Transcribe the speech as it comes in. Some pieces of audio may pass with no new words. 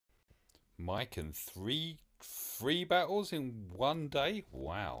Mike and three battles in one day?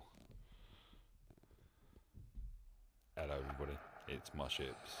 Wow. Hello everybody, it's my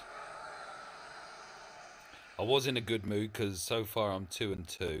ships. I was in a good mood because so far I'm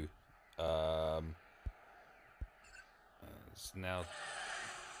 2-2. It's now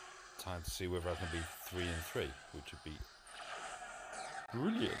time to see whether I can be 3-3, which would be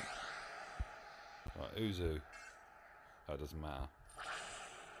brilliant. Right, Uzu. Oh, it doesn't matter.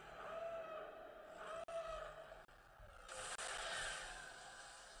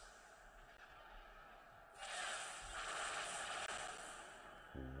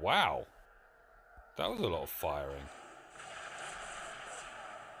 Wow, that was a lot of firing.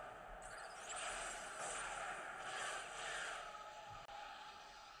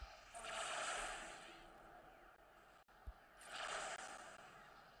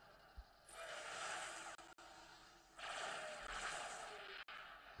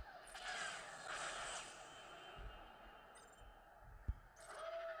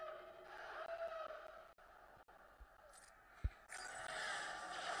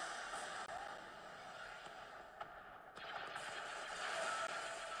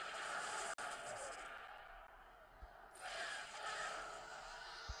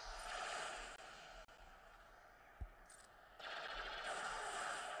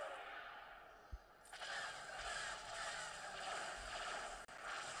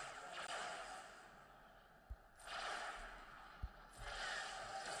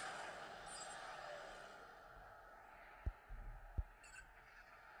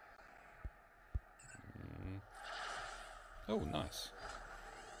 Oh, nice.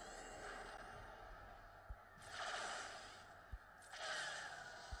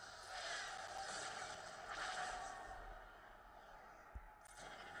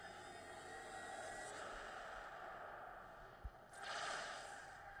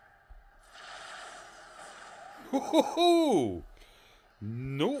 Ho!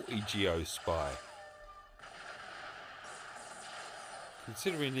 Naughty Geospy.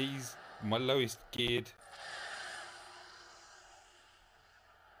 Considering he's my lowest geared.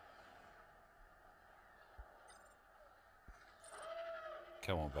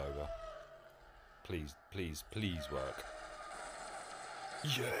 Come on, Boba. Please, please, please work.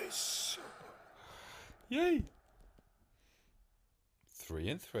 Yes! Yay!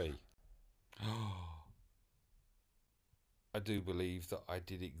 3-3. I do believe that I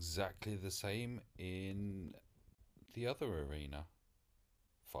did exactly the same in the other arena.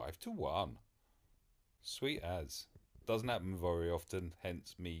 5-1. Sweet as. Doesn't happen very often,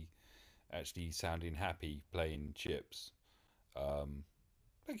 hence me actually sounding happy playing chips.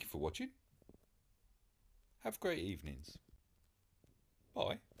 Thank you for watching. Have great evenings.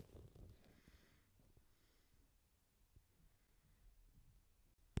 Bye.